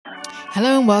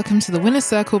Hello and welcome to the Winner's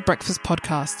Circle Breakfast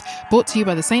Podcast, brought to you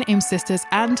by the St. Ames Sisters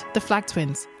and the Flag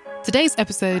Twins. Today's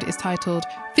episode is titled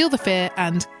Feel the Fear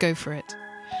and Go For It.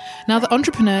 Now, the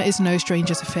entrepreneur is no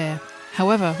stranger to fear.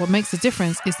 However, what makes the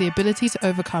difference is the ability to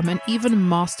overcome and even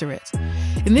master it.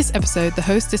 In this episode, the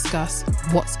hosts discuss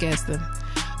what scares them,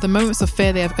 the moments of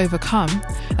fear they have overcome,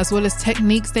 as well as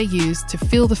techniques they use to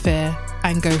feel the fear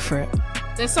and go for it.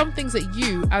 There's some things that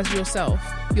you, as yourself,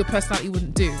 your personality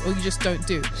wouldn't do, or you just don't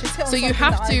do. So you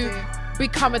have to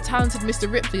become a talented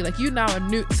Mr. Ripley. Like, you now a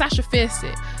new Sasha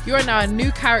Fierceit. You are now a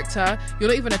new character. You're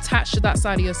not even attached to that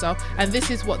side of yourself. And this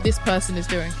is what this person is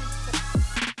doing.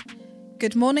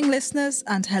 Good morning, listeners,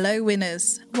 and hello,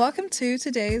 winners. Welcome to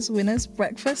today's Winners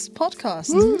Breakfast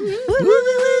Podcast.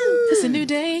 It's a new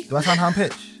day. Do I sound high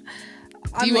pitch?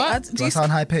 Do I sound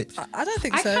high pitch? I don't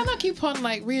think I so. cannot keep on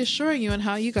reassuring you on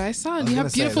how you guys sound. You I have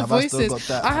was gonna beautiful say, have I still voices.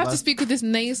 got that? I have Have to I- speak with this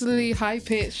nasally high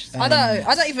pitch. I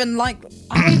don't even like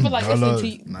Listening Hello.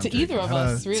 to either of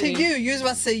us, really. to you. You was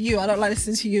about to say you. I don't like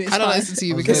listening to you. It's I don't fine. listen to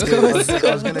you I was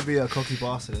because going to be a cocky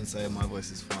bastard and say my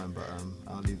voice is fine, but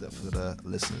I'll leave that for the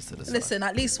listeners to decide. Listen,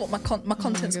 at least what my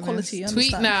content's quality. You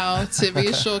Tweet understand? now to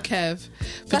reassure Kev.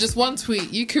 For just one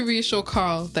tweet, you can reassure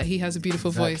Carl that he has a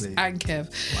beautiful voice, Exactly. and Kev.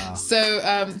 Wow. So,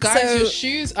 guys, So- your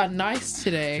shoes are nice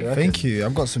today. Thank you.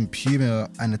 I've got some Puma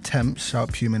and a Temp. Shout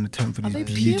out Puma and a Temp for Are these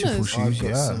they beautiful Pumas? shoes. I've got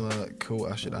Yeah. some cool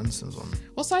Ashley Ansons on.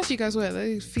 What size do you guys wear?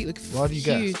 Those feet look Why do you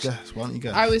huge. guess? Why don't you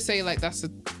guess? I would say like that's a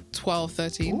 12,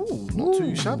 13. Ooh, not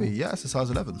too shabby. Yeah, it's a size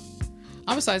 11.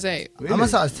 I'm a size 8. Really? I'm a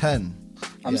size 10.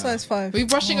 I'm size 5. We're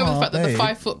brushing over the fact that the babe.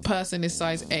 5-foot person is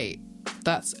size 8.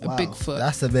 That's a Wow. big foot.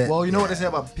 That's a bit. Well, you know what they say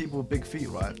about people with big feet,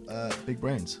 right? Big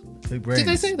brains. Big brains. Did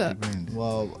they say that? Big brains.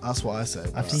 Well, that's what I say. I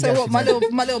but- think So yes, what? you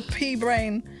My little pea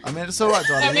brain. I mean, it's all right,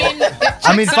 darling. I mean,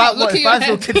 I mean, look at if your I head.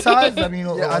 feel kid size, I mean,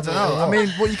 yeah, I don't know. I mean,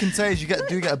 what you can say is you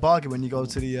do get a bargain when you go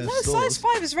to the No, stores. size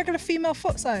 5 is regular female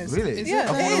foot size. Really? Is Yeah, it? I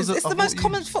thought it it is. was a- It's I the thought most you-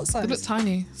 common foot they look size.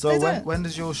 tiny. So They when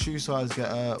does your shoe size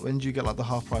get? When do you get like the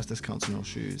half price discounts on your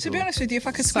shoes? To be Or- honest with you, if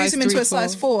I could Size squeeze him into 3, a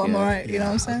size 4. 4, I'm Yeah, alright. You know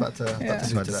what I'm saying? About to Yeah. I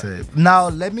was about to that. say. Now,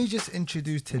 let me just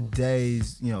introduce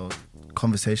today's,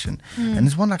 conversation. And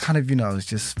it's one that kind of, is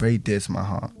just very dear to my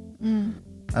heart. And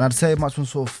I'd say much more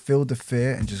sort of feel the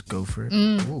fear and just go for it.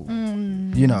 Ooh.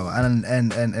 And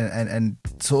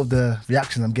sort of the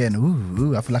reactions I'm getting,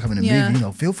 ooh, I feel like I'm in a Yeah.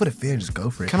 movie, feel for the fear, just go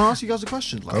for it. Can I ask you guys a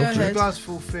question? Like, Go do for you it. guys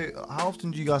feel fit? How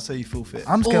often do you guys say you feel fit?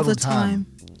 I'm scared All the time.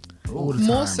 All the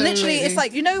More time. so- Literally, lately. it's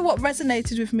like, you know what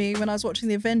resonated with me when I was watching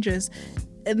the Avengers?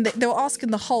 And they were asking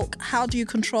the Hulk, how do you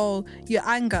control your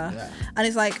anger? Yeah. And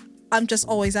it's like, I'm just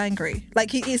always angry.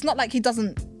 Like, it's not like he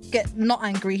doesn't get not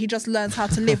angry, he just learns how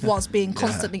to live whilst being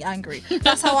constantly angry.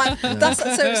 That's how that's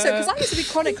so because I used to be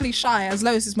chronically shy, as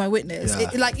Lois is my witness. Yeah.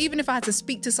 Like, even if I had to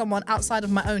speak to someone outside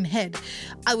of my own head,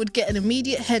 I would get an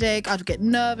immediate headache, I'd get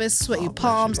nervous, sweaty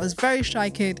palms. I was a very shy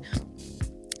kid.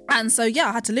 And so yeah,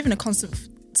 I had to live in a constant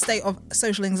state of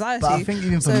social anxiety. But I think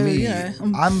even for So, me, yeah,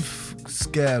 I'm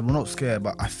scared. Well, not scared,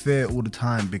 but I fear all the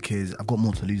time because I've got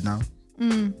more to lose now.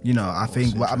 I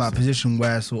think I'm at a position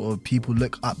where sort of people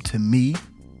look up to me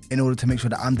in order to make sure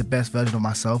that I'm the best version of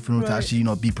myself, in order to Right.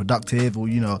 actually, be productive or,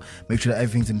 make sure that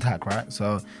everything's intact, right?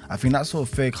 So I think that sort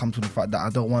of fear comes from the fact that I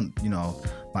don't want,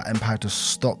 my empire to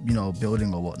stop,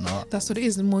 building or whatnot. That's what it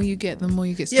is. The more you get, the more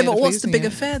you get yeah, scared but of what's the losing bigger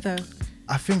it. fear though?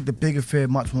 I think the bigger fear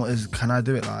much more is, can I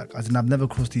do it? Like, as in, I've never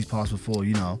crossed these paths before, Do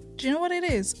you know what it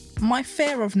is? My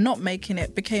fear of not making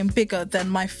it became bigger than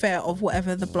my fear of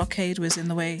whatever the blockade was in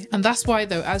the way. And that's why,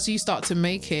 though, as you start to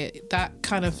make it, that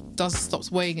kind of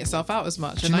stops weighing itself out as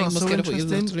much. Do And you now know you're what's more so scared of what you're going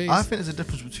to interesting? lose. I think there's a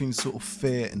difference between sort of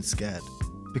fear and scared.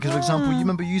 Because, for example, you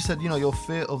remember you said, your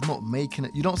fear of not making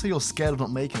it. You don't say you're scared of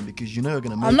not making it because you know you're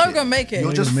going to make it. I'm not gonna make it. You're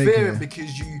You're just gonna make fearing it.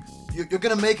 because you're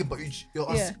going to make it, but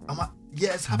you're Yeah. I'm like,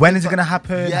 yeah, it's happening. When is it but- going to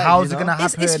happen? Yeah, How you is it know? going to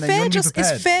happen? Is And fear you're just not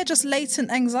prepared. is fear just latent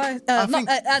anxiety? Not think-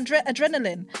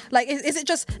 adrenaline. Like, is it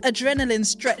just adrenaline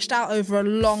stretched out over a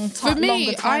long time? For me,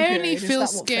 longer time I only period? Is feel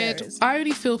that what fear scared. is? I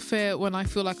only feel fear when I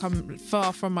feel like I'm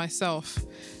far from myself.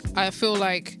 I feel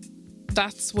like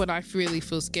that's when I really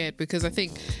feel scared, because I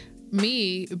think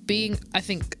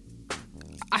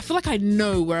I feel like I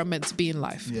know where I'm meant to be in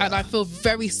life, Yeah. and I feel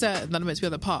very certain that I'm meant to be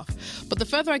on the path. But the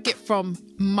further I get from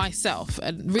myself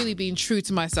and really being true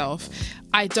to myself,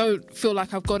 I don't feel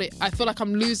like I've got it. I feel like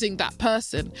I'm losing that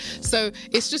person. So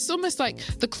it's just almost like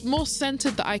the more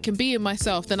centered that I can be in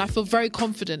myself, then I feel very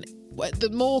confident. The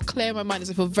more clear my mind is,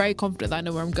 I feel very confident that I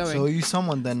know where I'm going. So are you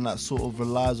someone then that sort of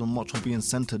relies on much on being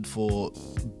centered for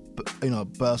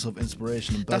bursts of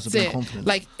inspiration and bursts That's of it. confidence.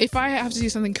 Like if I have to do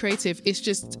something creative,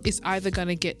 it's either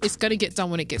gonna get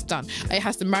done when it gets done. It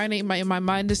has to marinate in my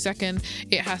mind a second.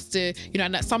 It has to,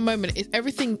 and at some moment,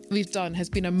 everything we've done has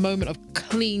been a moment of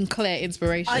clean, clear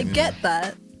inspiration. I get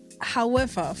that.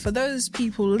 However, for those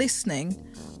people listening,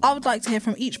 I would like to hear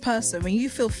from each person when you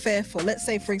feel fearful. Let's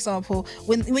say, for example,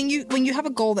 when you have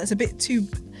a goal that's a bit too,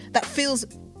 that feels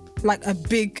like a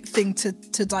big thing to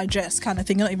digest kind of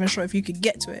thing, you're not even sure if you could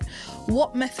get to it.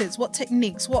 What methods, what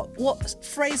techniques, what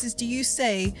phrases do you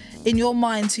say in your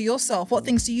mind to yourself? What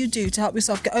things do you do to help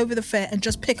yourself get over the fear and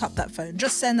just pick up that phone,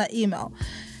 just send that email?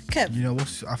 Kev?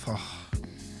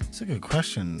 It's a good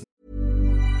question.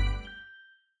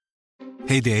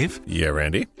 Hey, Dave. Yeah,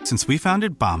 Randy. Since we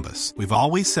founded Bombas, we've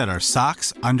always said our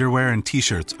socks, underwear, and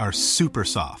T-shirts are super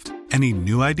soft. Any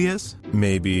new ideas?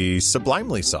 Maybe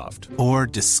sublimely soft. Or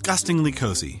disgustingly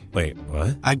cozy. Wait,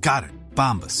 what? I got it.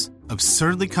 Bombas.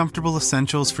 Absurdly comfortable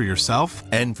essentials for yourself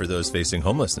And for those facing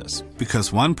homelessness.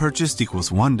 because one purchased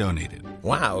equals one donated.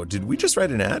 Wow, did we just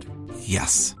write an ad?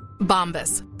 Yes.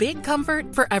 Bombas. Big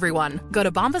comfort for everyone. Go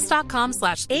to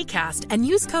bombas.com/ACAST and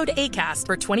use code ACAST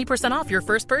for 20% off your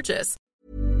first purchase.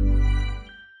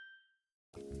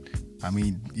 I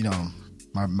mean,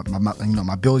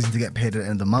 my bills need to get paid at the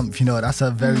end of the month. That's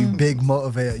a very big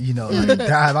motivator. Like,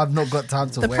 damn, I've not got time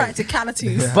to The wait.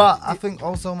 practicalities. Yeah. But I think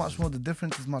also much more the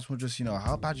difference is much more just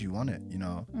how bad you want it.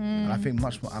 And I think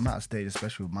much more. I'm at a stage,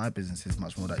 especially with my business, is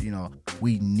much more that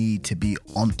we need to be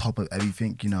on top of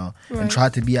everything. And try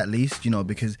to be at least.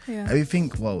 Because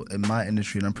everything. Well, in my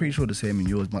industry, and I'm pretty sure the same in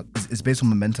yours, but it's based on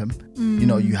momentum.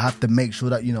 You have to make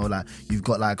sure that like you've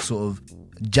got like sort of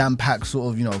jam-packed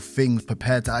sort of things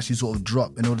prepared to actually sort of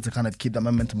drop in order to kind of keep that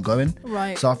momentum going.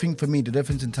 Right. So I think for me the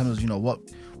difference in terms of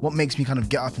what makes me kind of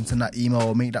get up and send that email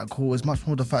or make that call is much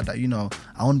more the fact that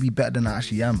I want to be better than I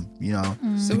actually am.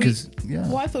 So because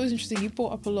what I thought was interesting, you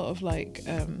brought up a lot of like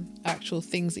actual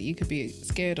things that you could be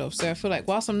scared of. So I feel like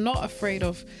whilst I'm not afraid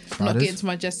of not getting to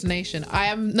my destination,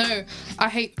 I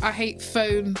hate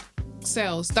phone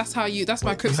sales. That's my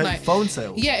kryptonite. Phone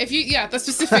sales. Yeah, that's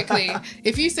specifically.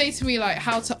 If you say to me like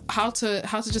how to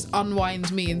just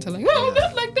unwind me into like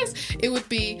not like this, it would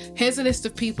be here's a list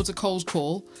of people to cold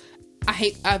call. I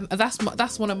hate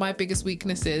that's one of my biggest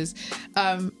weaknesses.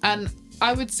 And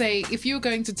I would say if you were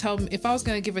going to tell me, if I was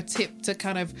going to give a tip to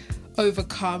kind of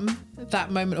overcome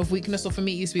that moment of weakness, or for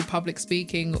me it used to be public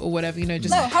speaking or whatever, just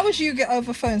No, how would you get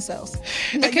over phone sales?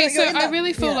 Okay, so I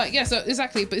really feel like so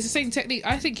exactly, but it's the same technique.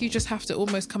 I think you just have to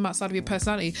almost come outside of your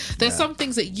personality. There's some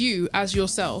things that you as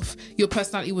yourself, your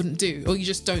personality wouldn't do, or you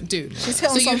just don't do. Just hit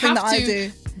on so you something have that I to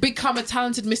do. become a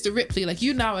talented Mr. Ripley. Like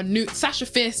you now a new Sasha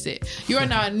Fierceit. You're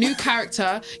now a new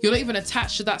character. You're not even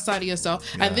attached to that side of yourself,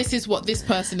 and this is what this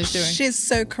person is doing. She's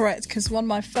so correct, because one of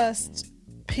my first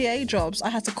PA jobs, I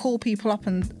had to call people up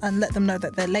and let them know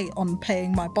that they're late on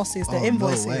paying my bosses their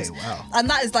invoices. No way, wow. And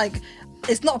that is like,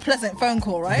 it's not a pleasant phone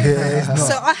call, right? Yeah, it's not.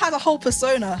 So I had a whole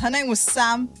persona. Her name was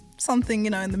Sam, something,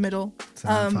 in the middle.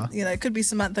 It could be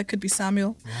Samantha, could be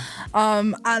Samuel.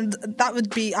 And that would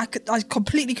be, I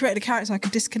completely created a character I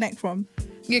could disconnect from.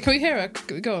 Yeah, can we hear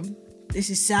her? Go on. This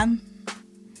is Sam.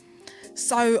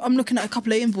 So I'm looking at a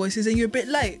couple of invoices and you're a bit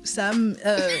late, Sam.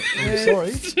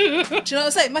 Sorry. Do you know what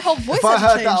I'm saying? My whole voice If I has heard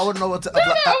changed. that, I wouldn't know what to.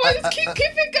 Keep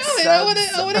it going. I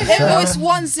want to hear. Invoice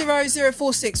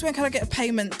 10046. When can I get a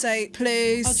payment date,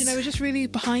 please? Oh, do you know we're just really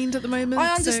behind at the moment?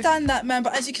 I understand that, man,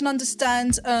 but as you can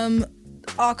understand,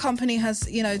 our company has,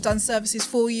 done services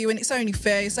for you, and it's only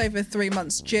fair. It's over 3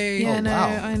 months due. Yeah, no,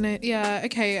 wow. I know. Yeah,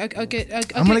 okay. I'm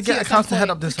gonna get accounts to head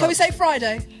up this. Can we say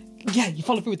Friday? Yeah, you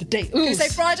follow through with the date. Can we say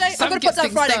Friday? Sam I'm going to gets put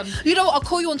down things Friday. done. You know what? I'll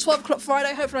call you on 12 o'clock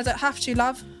Friday. Hopefully I don't have to,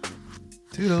 love.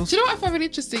 Toodles. Do you know what I find really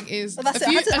interesting is Well, that's a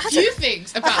it. few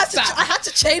things about Sam. I had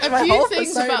to change my A whole few things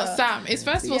persona. about Sam is,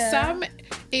 first of all, Yeah. Sam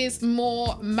is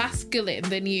more masculine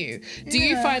than you. Do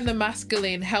you Yeah. find the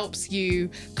masculine helps you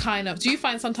do you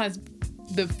find sometimes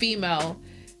the female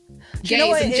you know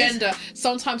gaze what and it is? gender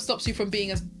sometimes stops you from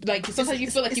being as sometimes you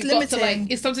feel like it's you've got to limiting.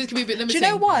 it sometimes can be a bit Do limiting. you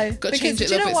know why? Got to Because change it a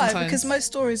do you little know bit why? sometimes. Because most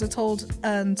stories are told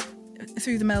and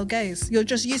through the male gaze. You're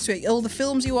just used to it. All the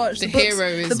films you watch, The books, hero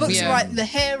is- the books, yeah. right? The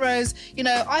heroes.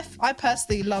 I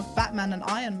personally love Batman and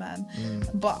Iron Man,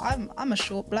 but I'm a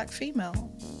short black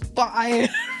female. But I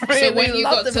really So when you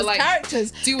love got them to as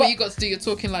characters. do what you got to do, you're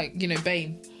talking like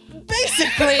Bane.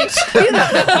 Basically, do you know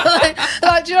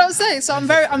what I'm saying? So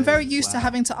I'm very used to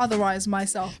having to otherize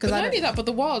myself, But because not only that, but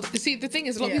the world. See, the thing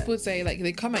is, a lot of people would say, like,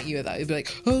 they come at you with that. They'd be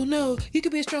like, oh no, you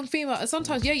could be a strong female. And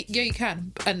sometimes, yeah, you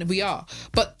can. And we are.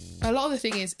 But a lot of the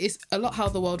thing is a lot how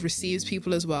the world receives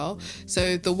people as well.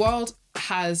 So the world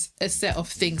has a set of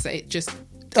things that it just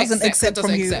doesn't accept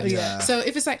doesn't from you. accept. Yeah. So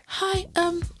if it's like, hi,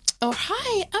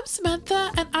 hi, I'm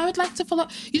Samantha and I would like to follow,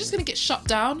 you're just going to get shut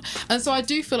down. And so I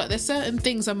do feel like there's certain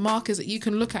things and markers that you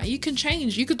can look at. You can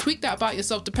change, you can tweak that about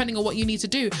yourself depending on what you need to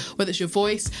do, whether it's your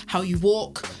voice, how you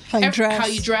walk, how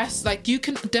you dress. Like, you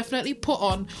can definitely put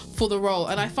on for the role.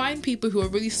 And I find people who are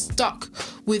really stuck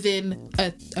within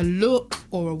a look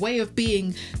or a way of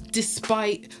being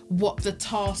despite what the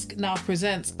task now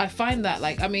presents. I find that,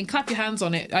 like, I mean, clap your hands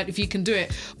on it if you can do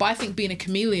it. But I think being a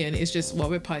chameleon is just, well,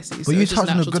 we're Pisces. But so you it's just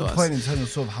touched on a natural good to us. point in terms of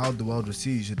sort of how the world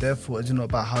receives you. Therefore, it's not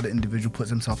about how the individual puts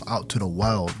himself out to the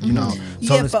world, you know.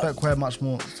 So Yeah, respect but- quite much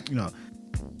more, you know.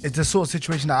 It's the sort of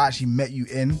situation that I actually met you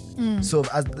in, sort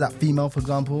of as that female, for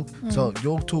example. So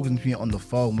you're talking to me on the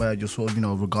phone where you're sort of, you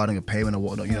know, regarding a payment or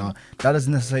whatnot, you know. That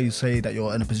doesn't necessarily say that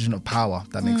you're in a position of power.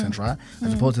 That makes sense, right?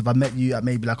 As opposed to if I met you at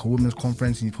maybe like a women's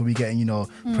conference and you're probably getting, you know,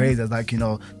 praised as like, you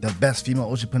know, the best female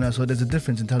entrepreneur. So there's a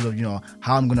difference in terms of, you know,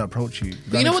 how I'm going to approach you. Does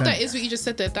But you know make what sense? that is, what you just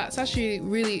said there? That's actually a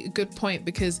really good point,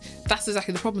 because that's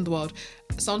exactly the problem in the world.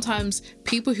 Sometimes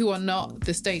people who are not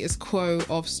the status quo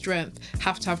of strength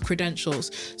have to have credentials.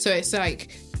 So it's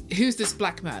like, who's this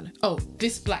black man? Oh,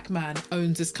 this black man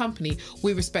owns this company.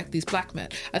 We respect these black men.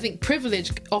 I think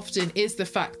privilege often is the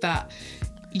fact that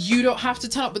you don't have to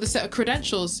turn up with a set of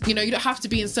credentials. You know, you don't have to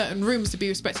be in certain rooms to be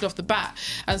respected off the bat.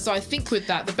 And so I think with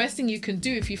that, the best thing you can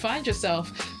do if you find yourself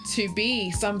to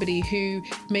be somebody who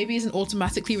maybe isn't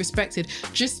automatically respected,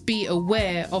 just be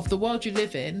aware of the world you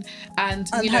live in and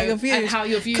you know, how you're viewed. and how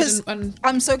you're viewed. 'Cause And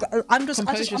I'm just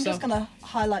yourself. gonna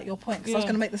highlight your point because I was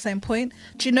Yeah. gonna make the same point.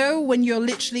 Do you know when you're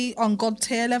literally on God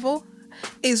tier level?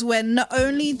 Is when not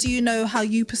only do you know how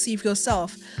you perceive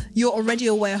yourself, you're already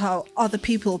aware how other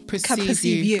people can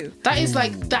perceive you. That is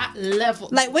like that level.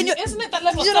 Like when you're, isn't it that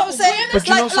level? You know what I'm saying? But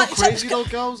you know Like- what's so like- crazy though,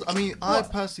 girls? I mean, I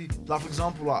personally, like for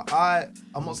example, like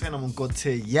I'm not saying I'm on God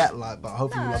tier yet, like, but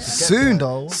hopefully we'll have to get Soon, there.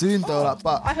 though. Soon though, like,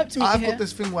 but I hope to meet you I've here. got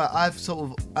this thing where I've sort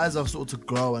of, as I've sort of to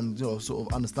grow and, you know, sort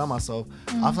of understand myself,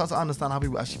 I've started to understand how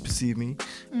people actually perceive me,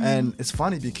 and it's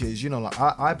funny because, you know, like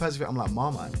I personally, I'm like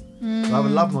Marmite. So I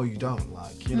would love or you don't,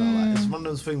 like, you know, like it's one of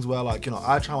those things where, like, you know,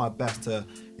 I try my best to,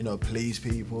 you know, please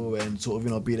people and sort of, you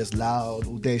know, be this loud,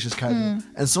 audacious kind.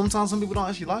 And sometimes some people don't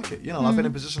actually like it. You know, I've been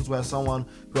in positions where someone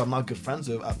who I'm not good friends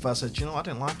with at first said, you know, I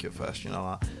didn't like it at first. You know,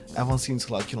 like, everyone seems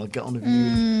to, like, you know, get on the view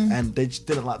and they just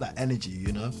didn't like that energy,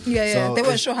 you know. Yeah, So they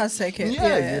weren't it's- sure how to take it.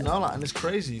 Yeah, you know, like, and it's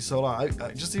crazy. So, like,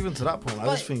 I just even to that point, I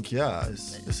just think, yeah,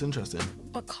 it's interesting.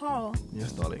 But Carl,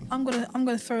 Yes, darling. I'm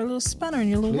gonna throw a little spanner in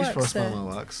your little Please works trust there. my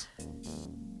works.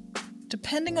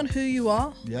 Depending on who you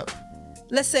are, Yep.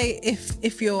 let's say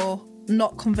if you're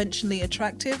not conventionally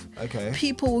attractive, Okay.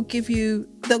 people will give you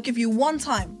one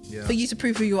time Yeah. for you to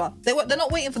prove who you are. They're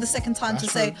not waiting for the second time That's to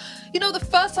say, true. you know, the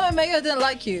first time I met you, I didn't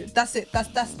like you. That's it. That's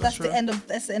true. the end of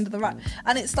the rap.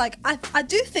 And it's like I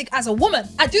do think as a woman.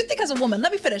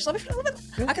 Let me finish. I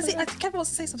can see. Kevin wants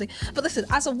to say something. But listen,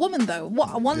 as a woman though,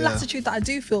 one Yeah. latitude that I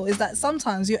do feel is that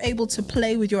sometimes you're able to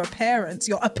play with your appearance,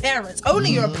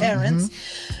 only your appearance,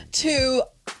 to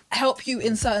help you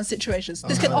in certain situations.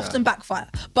 This can often backfire,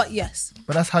 but yes.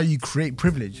 But that's how you create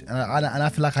privilege, and I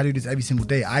feel like I do this every single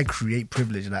day. I create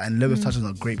privilege, like, and Lewis touches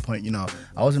on a great point. You know,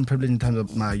 I wasn't privileged in terms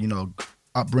of my, you know,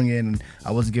 upbringing.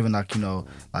 I wasn't given like, you know,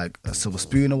 like a silver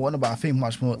spoon or whatnot. But I think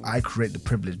much more I create the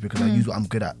privilege because I use what I'm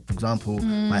good at. For example,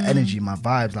 my energy, my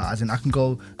vibes. Like, as in, I can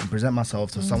go and present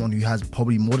myself to someone who has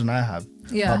probably more than I have.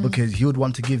 Yeah. But because he would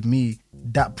want to give me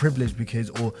that privilege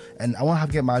and I want to have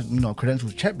to get my, you know,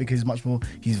 credentials checked because it's much more,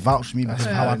 he's vouched for me because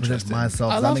of how I present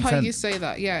myself. I Does that love make how sense? you say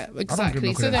that. Yeah, give exactly.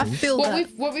 no So then, credentials. I feel that.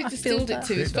 what we've I distilled feel it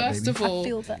to that. is, Create that, first baby. of all, I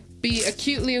feel that. be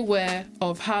acutely aware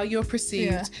of how you're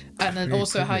perceived, and then Create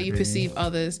also how you privilege, perceive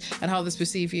others and how others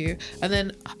perceive you. And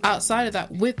then outside of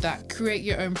that, with that, create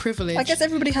your own privilege. I guess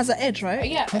everybody has an edge, right?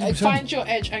 Yeah, find your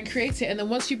edge and create it. And then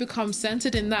once you become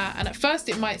centered in that, and at first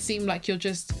it might seem like you're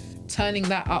just turning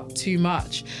that up too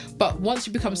much, but once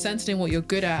you become centered in what you're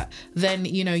good at, then,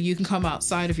 you know, you can come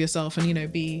outside of yourself and, you know,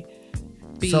 be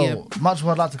So much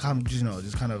what I'd like to kind of, you know,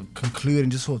 just kind of conclude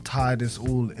and just sort of tie this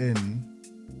all in.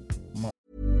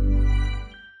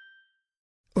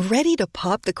 Ready to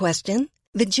pop the question?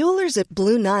 The jewelers at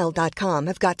BlueNile.com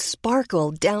have got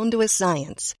sparkle down to a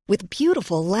science with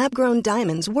beautiful lab-grown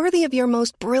diamonds worthy of your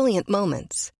most brilliant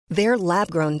moments. Their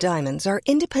lab-grown diamonds are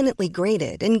independently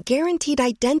graded and guaranteed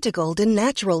identical to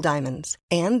natural diamonds,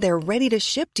 and they're ready to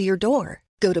ship to your door.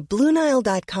 Go to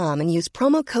BlueNile.com and use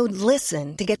promo code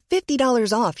LISTEN to get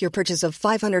 $50 off your purchase of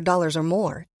 $500 or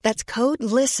more. That's code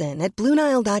LISTEN at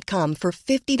BlueNile.com for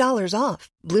 $50 off.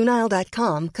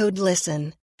 BlueNile.com, code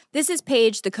LISTEN. This is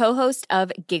Paige, the co-host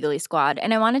of Giggly Squad,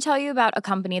 and I want to tell you about a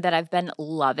company that I've been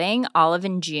loving, Olive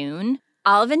 & June.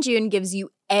 Olive & June gives you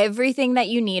everything that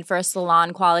you need for a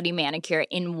salon quality manicure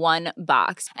in one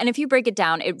box. And if you break it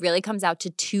down, it really comes out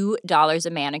to $2 a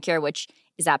manicure, which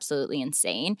is absolutely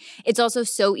insane. It's also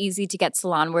so easy to get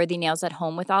salon-worthy nails at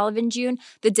home with Olive & June.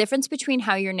 The difference between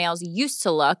how your nails used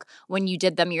to look when you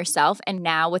did them yourself and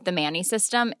now with the Mani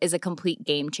system is a complete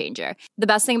game changer. The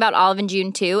best thing about Olive &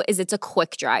 June, too, is it's a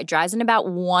quick dry. Dries in about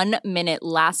 1 minute,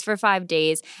 lasts for 5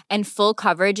 days, and full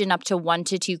coverage in up to 1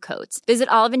 to 2 coats. Visit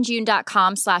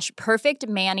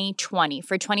oliveandjune.com/perfectmani20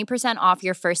 for 20% off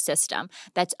your first system.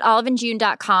 That's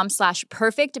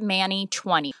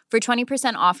oliveandjune.com/perfectmani20 for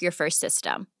 20% off your first system.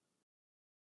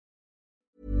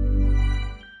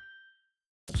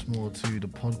 It's more to the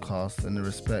podcast and the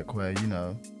respect where, you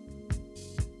know,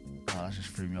 that just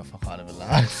threw me off. I can't even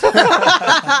lie.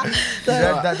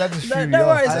 that just threw me No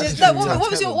off. worries.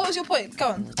 What was your point? Go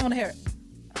on. I want to hear it.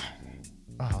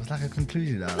 Oh, it was like a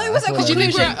conclusion. No, it wasn't a Did you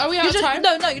think conclusion. are we out of time?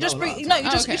 You're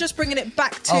just bringing it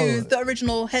back to the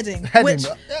original heading. Which,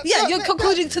 you're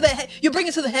concluding to the you're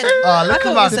bringing to the heading. Oh, look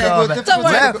at my girl. Don't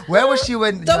worry. Where was she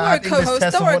when? Don't worry, co-host.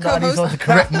 Don't worry, co-host. To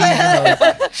correct me.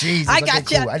 Jesus, I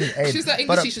got you. Cool. I didn't aim. She's like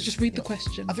English teacher, just read the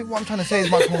question. I think what I'm trying to say is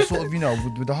much more sort of, you know,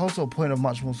 with the whole sort of point of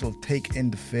much more sort of take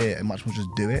in the fear and much more just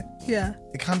do it. Yeah.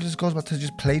 It kind of just goes back to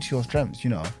just play to your strengths,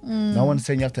 you know. No one's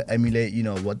saying you have to emulate, you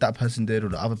know, what that person did or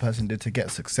the other person did to get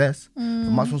success. But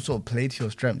much more sort of play to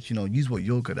your strengths, you know, use what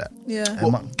you're good at. Yeah.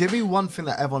 Well, give me one thing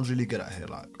that everyone's really good at here.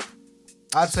 Like,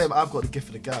 I'd say I've got the gift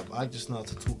of the gab. I just know how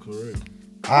to talk a room.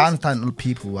 I understand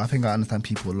people. I think I understand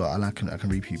people a lot. I can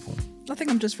read people. I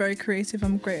think I'm just very creative.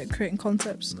 I'm great at creating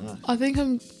concepts. I think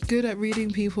I'm good at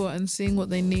reading people and seeing what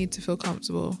they need to feel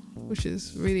comfortable, which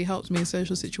is really helps me in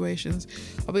social situations.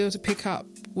 I'll be able to pick up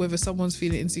whether someone's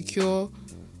feeling insecure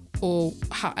or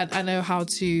and I know how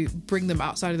to bring them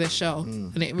outside of their shell,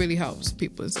 and it really helps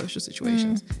people in social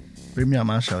situations. Bring me out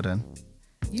my shell then.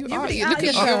 You You're are. really You out look your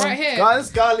at shell. you right here. Guys,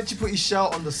 this guy literally put his shell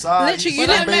on the side. Literally, When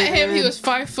I met him, he was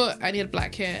 5 foot and he had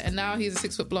black hair, and now he's a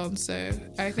 6 foot blonde. So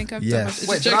I think I've done. Yes.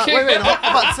 It's Wait, joking. I'm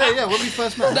about to say, yeah, when we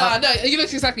first met. No, you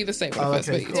look exactly the same when I first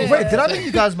met you. cool. Wait, did I make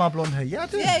you guys my blonde hair? Yeah, I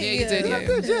did. Yeah, you did, yeah. I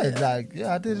did,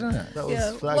 yeah. I did, didn't it? That was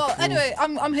Yeah. flag Well, cool. anyway,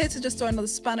 I'm here to just throw another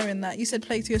spanner in that. You said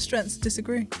play to your strengths.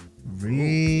 Disagree.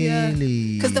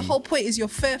 Really? Because the whole point is you're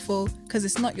fearful because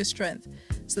it's not your strength.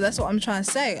 So that's what I'm trying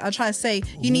to say. I'm trying to say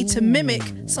you need to mimic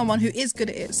someone who is good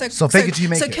at it. So fake it till you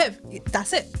make it. Kev,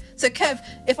 that's it. So Kev,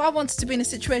 if I wanted to be in a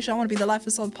situation, I want to be the life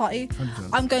of the party, 100%.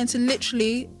 I'm going to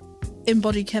literally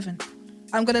embody Kevin.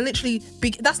 I'm gonna literally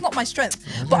be. That's not my strength,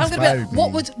 but I'm gonna be.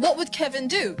 Like, what would Kevin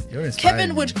do? You're inspiring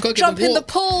Kevin would me. Go get jump the in the walk.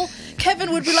 pool.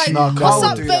 Kevin would be like, No, "What's Carl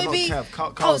up, would do that, not baby?" Kev.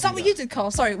 Carl Oh, is that would what do you did,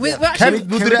 Carl? Sorry, we're Kevin actually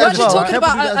will do we're that as actually well. talking Kevin will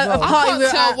about do that as a well. I party. can't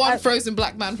We're tell at- one frozen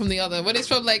black man from the other. When it's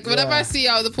from like whenever I see you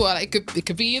out of the pool, like, it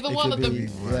could be either one of them.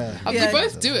 Yeah. They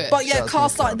both do it. But yeah, Carl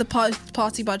started the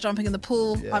party by jumping in the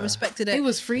pool. I respected it. It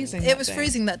was freezing. It was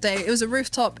freezing that day. It was a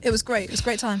rooftop. It was great. It was a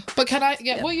great time. But can I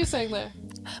get what are you saying there?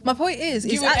 My point is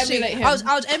You would actually emulate him.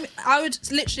 I would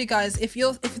literally, guys, if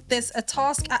there's a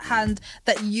task at hand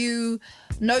that you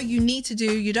know you need to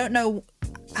do, you don't know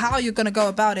how you're going to go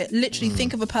about it, literally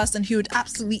think of a person who would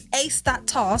absolutely ace that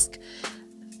task.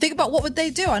 Think about what would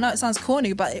they do. I know it sounds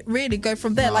corny, but it really go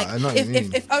from there. No, Like I know what you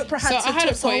mean. if Oprah had So to I had a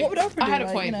talk, so point. what would Oprah do? I had a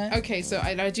Like, point. you know? Okay, so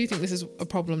I do think this is a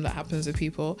problem that happens with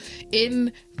people.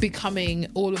 In becoming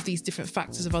all of these different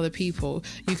factors of other people,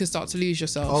 you can start to lose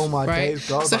yourself. Oh my right? days,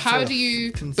 God, So that's how a do you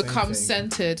insane become thing.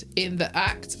 centered in the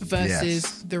act versus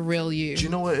Yes. the real you? Do you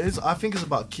know what it is? I think it's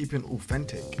about keeping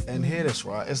authentic. And hear this,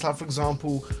 right? It's like, for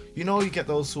example, you know, you get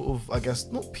those sort of, I guess,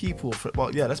 not people,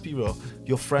 but yeah, let's be real.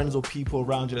 Your friends or people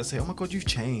around you that say, "Oh my God, you've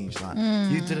changed." Like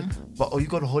you didn't, but you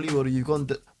got Hollywood, or you've gone.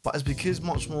 But it's because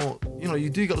much more, you know, you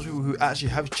do get those people who actually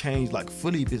have changed like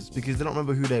fully because they don't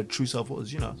remember who their true self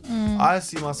was. You know, I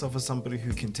see myself as somebody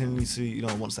who continuously, you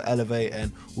know, wants to elevate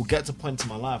and will get to a point in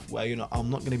my life where, you know, I'm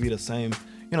not going to be the same,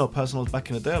 you know, person I was back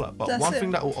in the day. Like, but That's one it.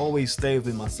 thing that will always stay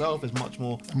within myself is much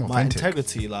more I'm my authentic.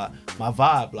 integrity, like my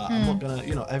vibe. Like I'm not gonna,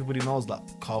 you know, everybody knows like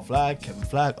Carl Flagg, Kevin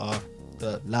Flagg are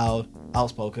the loud,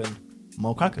 outspoken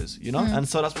Mo Crackers, you know, and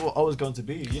so that's what we're always going to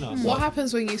be, you know. What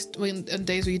happens when on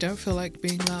days where you don't feel like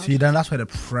being loud? See, then that's where the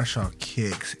pressure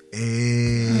kicks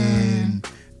in.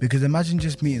 Because imagine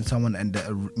just meeting someone and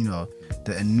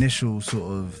the initial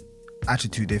sort of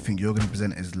attitude they think you're going to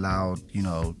present is loud, you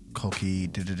know, cocky,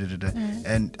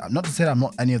 and not to say that I'm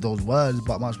not any of those words,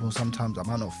 but much more sometimes I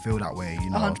might not feel that way,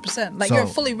 you know. 100%. Like So, you're a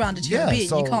fully rounded human being.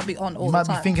 so You can't be on all you the might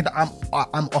time. be thinking that I'm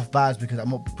off vibes because I'm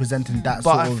not presenting that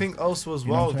But sort I of. think also as you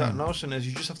know well, what I'm that saying? notion is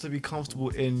you just have to be comfortable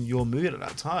in your mood at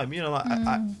that time. You know, like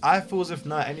I feel as if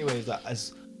now, anyways, that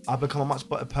as I've become a much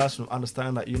better person with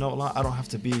understanding that, you know, like, I don't have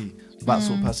to be that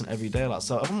sort of person every day. Like,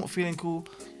 so if I'm not feeling cool,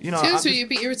 you know, You'd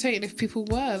be irritated if people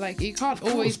were like, you can't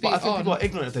always be but I think on. people are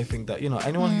ignorant if they think that, you know,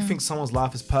 anyone who thinks someone's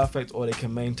life is perfect or they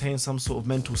can maintain some sort of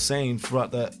mental sane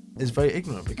throughout that is very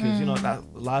ignorant, because you know that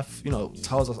life, you know,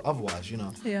 tells us otherwise, you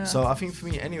know. Yeah. So I think for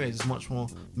me, anyways, it's much more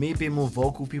me being more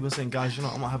vocal. People saying, guys, you know,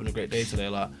 I'm not having a great day today.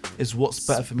 Like, it's what's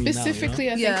better for me Specifically,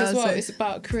 now. I think as well, so- it's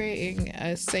about creating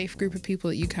a safe group of people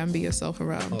that you can be yourself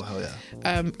around. Oh hell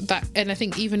yeah. And I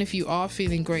think even if you are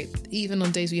feeling great, even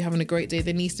on days where you're having a great day,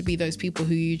 there needs to be those people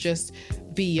who you just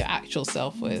be your actual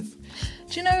self with.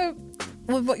 Do you know,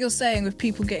 with what you're saying, with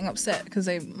people getting upset because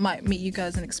they might meet you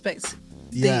guys and expect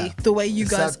the way you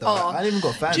It's guys sad though. are. I ain't even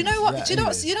got fans. Do you know what? Yeah, do you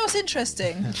anyways. know what's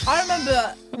interesting? I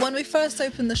remember when we first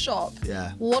opened the shop.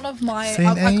 Yeah. One of my Saint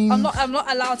I'm Ames. not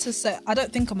allowed to say. I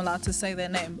don't think I'm allowed to say their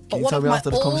name. But you one tell of me my after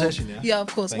the conversation, yeah? Yeah, of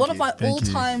course. Thank One of you. my Thank you.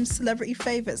 all-time celebrity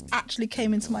favorites actually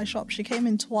came into my shop. She came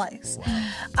in twice,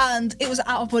 and it was an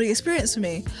out-of-body experience for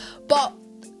me. But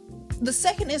the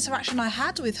second interaction I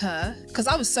had with her, because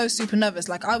I was so super nervous,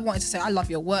 like I wanted to say, I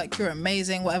love your work, you're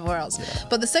amazing, whatever else.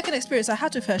 But the second experience I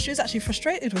had with her, she was actually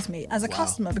frustrated with me as a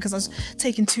customer because I was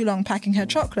taking too long packing her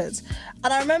chocolates.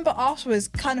 And I remember afterwards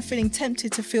kind of feeling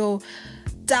tempted to feel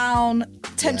down,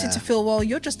 tempted to feel, well,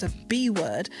 you're just a B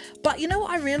word. But you know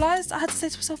what I realised? I had to say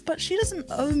to myself, but she doesn't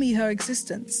owe me her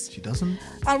existence. She doesn't.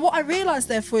 And what I realised,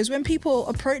 therefore, is when people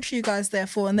approach you guys,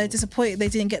 therefore, and they're disappointed they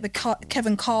didn't get the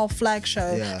Kevin Carl flag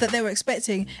show that they were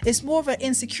expecting, it's more of an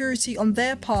insecurity on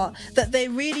their part that they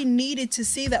really needed to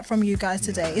see that from you guys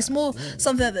today. It's more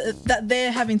something that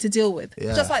they're having to deal with.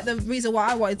 Yeah. Just like the reason why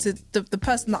I wanted to, the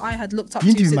person that I had looked up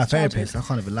You to need to be my since childhood. therapist. I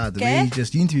can't even lie. The Okay? way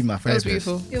you need to be my therapist.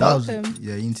 beautiful. You're That was- welcome.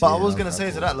 yeah, you need to. But I yeah, was that gonna say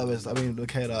like- to that, Lois, I mean,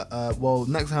 okay, like, well,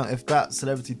 next time if that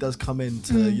celebrity does come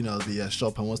into you know the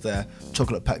shop and wants their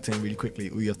chocolate packed in really quickly,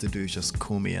 all you have to do is just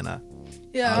call me and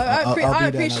Yeah, I'll be there I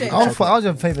and appreciate I'll that. I was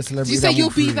your favourite Did celebrity. you say that you'll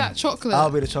walked be through. that chocolate? I'll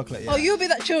be the chocolate. Yeah. Oh, you'll be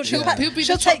that she'll He'll be the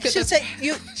she'll chocolate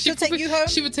take you home.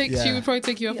 She would take. She Yeah. would probably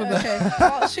take you off Yeah, of that. okay.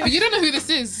 Oh, shit. But you don't know who this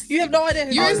is. You have no idea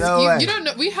who You, she is. no way. you don't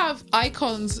know. We have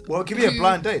icons. Well, it can be a who-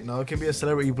 blind date. No, it can be a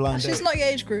celebrity blind date. She's not your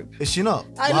age group. Is she not?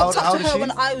 I Well, looked up to old is her she?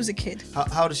 when I was a kid.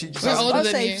 How does she? Just We're older I'd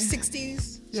than say you. 60s.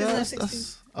 She's Yeah, in her that's,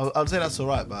 60s. I'd say that's all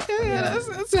right, but Yeah,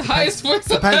 that's the highest voice.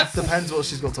 depends what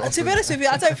she's got to offer. To be honest with you,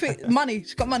 I don't think money.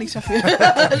 She's got money, Shafi. She's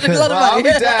got a lot of Well, I'll money. be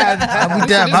damned. I'll be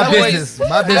damn. My That way- business.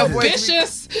 My business.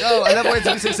 Ambitious. Yo, I never wait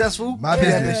to be successful. My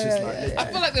business. I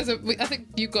feel like I think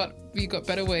you got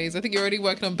better ways. I think you're already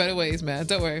working on better ways, man.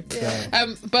 Don't worry.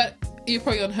 But you're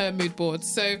probably on her mood board.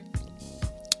 So,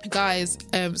 guys,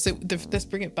 let's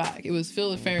bring it back. It was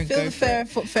feel the fear and Feel go the for it.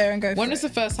 foot fair and go When for was it.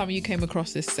 the first time you came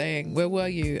across this saying? Where were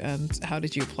you, and how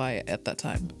did you apply it at that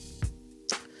time?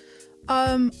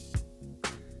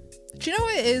 Do you know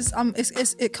what it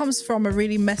is? It comes from a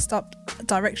really messed up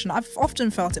direction. I've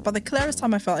often felt it, but the clearest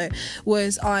time I felt it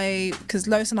was because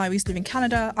Lois and I used to live in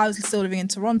Canada. I was still living in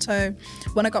Toronto.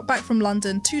 When I got back from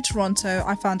London to Toronto,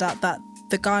 I found out that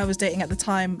the guy I was dating at the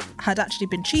time had actually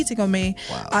been cheating on me.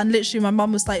 And literally my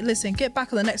mum was like, listen, get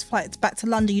back on the next flight back to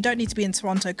London. You don't need to be in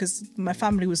Toronto, because my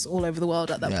family was all over the world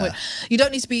at that point. You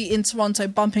don't need to be in Toronto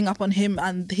bumping up on him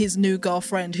and his new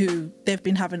girlfriend who they've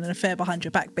been having an affair behind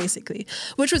your back, basically,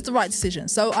 which was the right decision.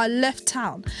 So I left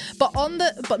town. But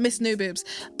Miss New Boobs.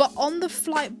 But on the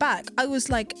flight back, I was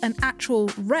like an actual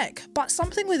wreck. But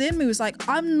something within me was like,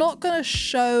 I'm not going to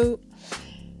show...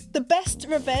 The best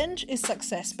revenge is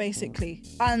success, basically.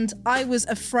 And I was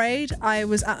afraid. I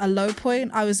was at a low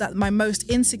point. I was at my most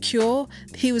insecure.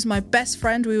 He was my best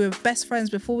friend. We were best friends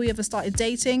before we ever started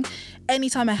dating.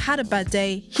 Anytime I had a bad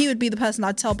day, he would be the person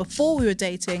I'd tell before we were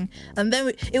dating. And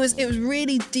then it was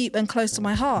really deep and close to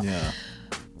my heart. Yeah.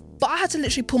 But I had to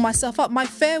literally pull myself up. My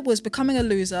fear was becoming a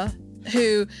loser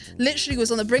who literally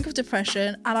was on the brink of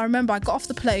depression. And I remember I got off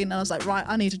the plane and I was like, right,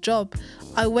 I need a job.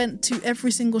 I went to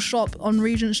every single shop on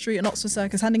Regent Street and Oxford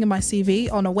Circus, handing in my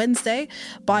CV on a Wednesday.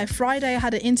 By Friday, I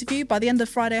had an interview. By the end of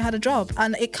Friday, I had a job.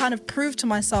 And it kind of proved to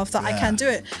myself that I can do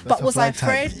it. But a was I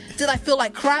flight afraid? tag. Did I feel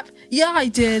like crap? Yeah, I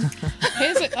did.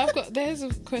 There's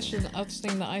a question, I was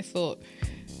thinking that I thought,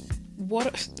 what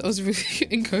I was really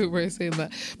incoherent saying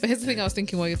that, but here's the thing I was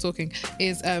thinking while you're talking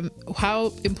is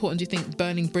how important do you think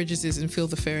burning bridges is in Feel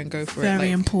the Fear and Go for It?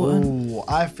 Very important. Oh,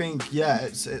 I think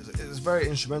it's very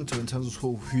instrumental in terms of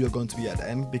who you're going to be at the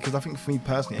end, because I think for me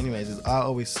personally anyways is I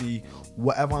always see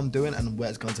whatever I'm doing and where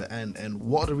it's going to end and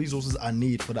what are the resources I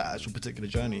need for that actual particular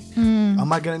journey.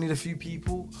 Am I going to need a few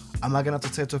people? Am I going to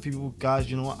have to say to a few people,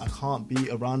 guys, you know what, I can't be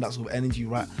around that sort of energy,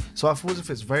 right? So I feel as if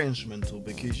it's very instrumental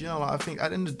because, you know, like, I think at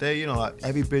the end of the day, you know, know, like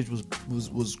every bridge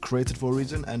was created for a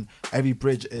reason, and every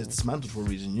bridge is dismantled for a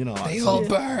reason. You know, like, They all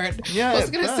burn. Yeah, I was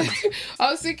it gonna burns. say.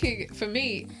 I was thinking, for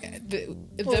me, the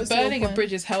was the burning whole of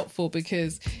bridge is helpful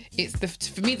because it's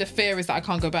for me the fear is that I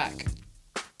can't go back.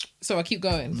 So I keep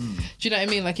going. Do you know what I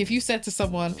mean? Like if you said to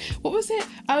someone, what was it?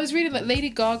 I was reading that Lady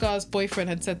Gaga's boyfriend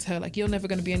had said to her, like, you're never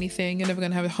going to be anything. You're never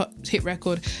going to have a hit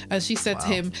record. And she said to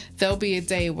him, there'll be a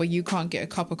day where you can't get a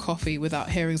cup of coffee without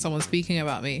hearing someone speaking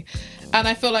about me. And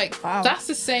I feel like that's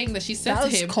the saying that she said That to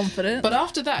was him. confident. But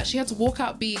after that, she had to walk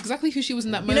out, be exactly who she was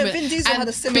in that You know, moment. Vin Diesel and had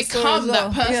a similar story become as well.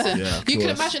 that person. Yeah, of You can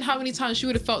course. imagine how many times she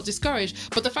would have felt discouraged.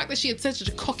 But the fact that she had said such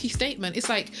a cocky statement, it's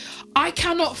like, I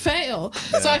cannot fail.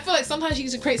 So I feel like sometimes you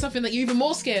need to create something that you're even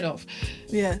more scared of.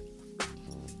 Yeah.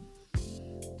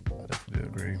 I definitely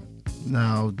agree.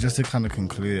 Now, just to kind of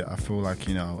conclude, I feel like,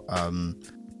 you know,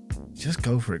 just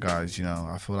go for it, guys. You know,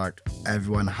 I feel like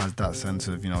everyone has that sense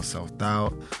of, you know,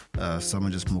 self-doubt. Some are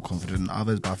just more confident than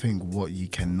others. But I think what you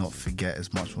cannot forget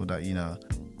is much more that, you know,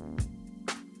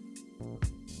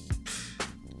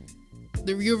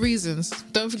 Your reasons.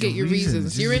 Don't forget your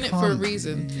reasons. You're in it for a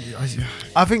reason.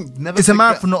 I think never. It's a forget-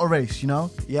 marathon, not a race, you know?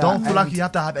 Yeah, Don't feel like and- you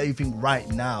have to have everything right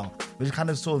now. Which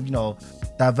kind of sort of, you know,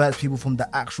 diverts people from the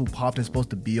actual path they're supposed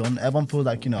to be on. Everyone feels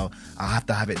like, you know, I have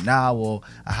to have it now, or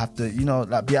I have to, you know,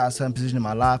 like be at a certain position in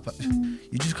my life. But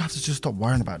you just have to just stop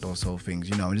worrying about those sort of things,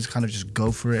 you know, and just kind of just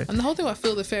go for it. And the whole thing about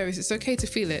feel the fear is it's okay to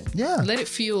feel it. Yeah. Let it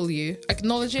fuel you.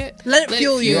 Acknowledge it. Let it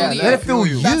fuel you. Yeah, Let it feel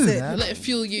you. That's it. man. Let it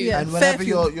fuel you. Yeah. And Fair whenever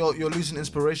fuel. you're losing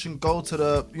inspiration, go to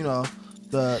the, you know,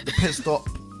 the pit stop,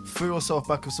 throw yourself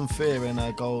back with some fear, and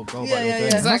go about Yeah, your yeah, day.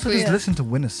 yeah. Exactly. Just listen to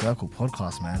Winner Circle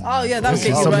podcast, man. Oh, yeah, that'll This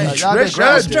get is you some right. That'd be nutrition.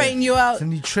 great. Straighten you out. Some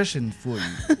nutrition for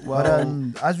you. But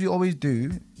as we always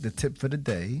do, the tip for the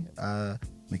day.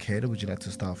 Michaela, would you like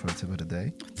to start for a tip of the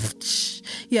day?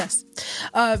 Yes.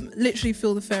 Literally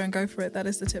feel the fear and go for it. That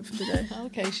is the tip for the day.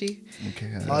 Okay,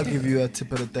 Okay. I'll give you a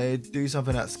tip of the day. Do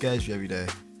something that scares you every day.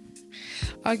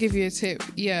 I'll give you a tip.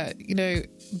 Yeah, you know,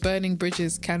 burning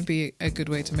bridges can be a good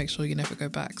way to make sure you never go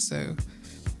back. So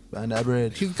Burn that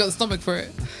bridge. you've got the stomach for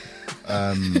it.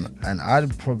 And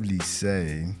I'd probably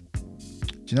say, do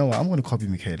you know what? I'm going to copy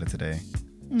Michaela today.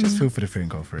 Just feel for the fear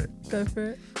and go for it. Go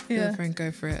for it. Yeah. Yeah.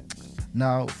 Go for it.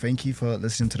 Now, thank you for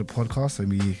listening to the podcast, and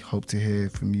we hope to hear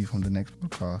from you from the next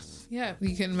podcast. Yeah,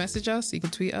 you can message us, you can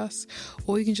tweet us,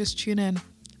 or you can just tune in.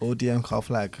 Or DM Carl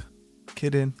Flag.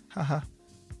 Kidding. Haha.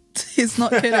 He's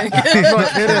not kidding. He's not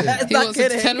kidding. He Not wants to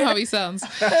kidding. tell him how he sounds.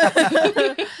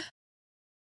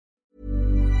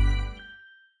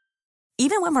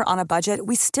 Even when we're on a budget,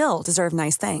 we still deserve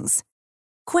nice things.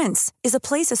 Quince is a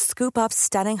place to scoop up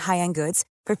stunning high-end goods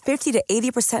for 50 to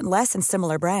 80% less than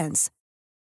similar brands.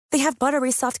 They have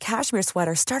buttery soft cashmere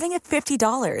sweaters starting at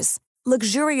 $50,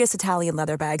 luxurious Italian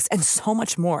leather bags, and so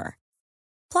much more.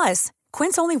 Plus,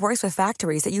 Quince only works with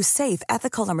factories that use safe,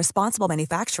 ethical, and responsible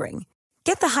manufacturing.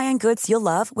 Get the high-end goods you'll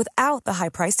love without the high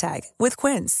price tag with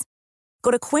Quince.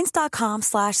 Go to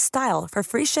quince.com/style for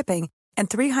free shipping and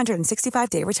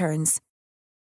 365-day returns.